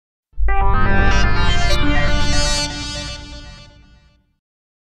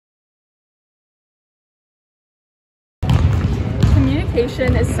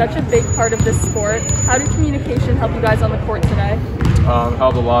communication is such a big part of this sport. How did communication help you guys on the court today?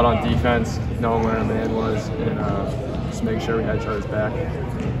 Helped a lot on defense, knowing where our man was, and just making sure we had each other's back.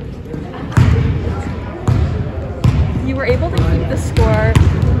 You were able to keep the score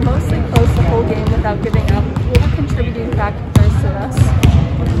mostly close the whole game without giving up. What were contributing factors to this?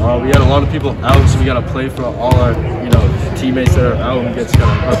 We had a lot of people out, so we got to play for all our, teammates that are out and get to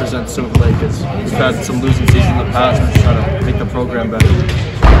represent Silver Lake. Because we've had some losing seasons in the past. We're just trying to make the program better.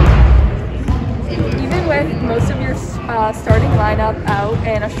 Even with most of your starting lineup out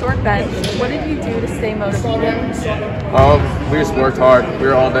and a short bench, what did you do to stay motivated? We just worked hard. We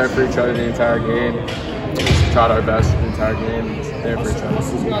were all there for each other the entire game. We just tried our best the entire game and there for each other.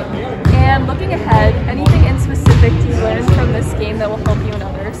 And looking ahead, anything in specific you learned from this game that will help you and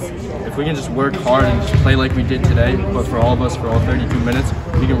others? If we can just work hard and just play like we did today, but for all of us, for all 32 minutes,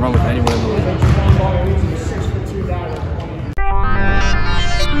 we can run with anyone in the league.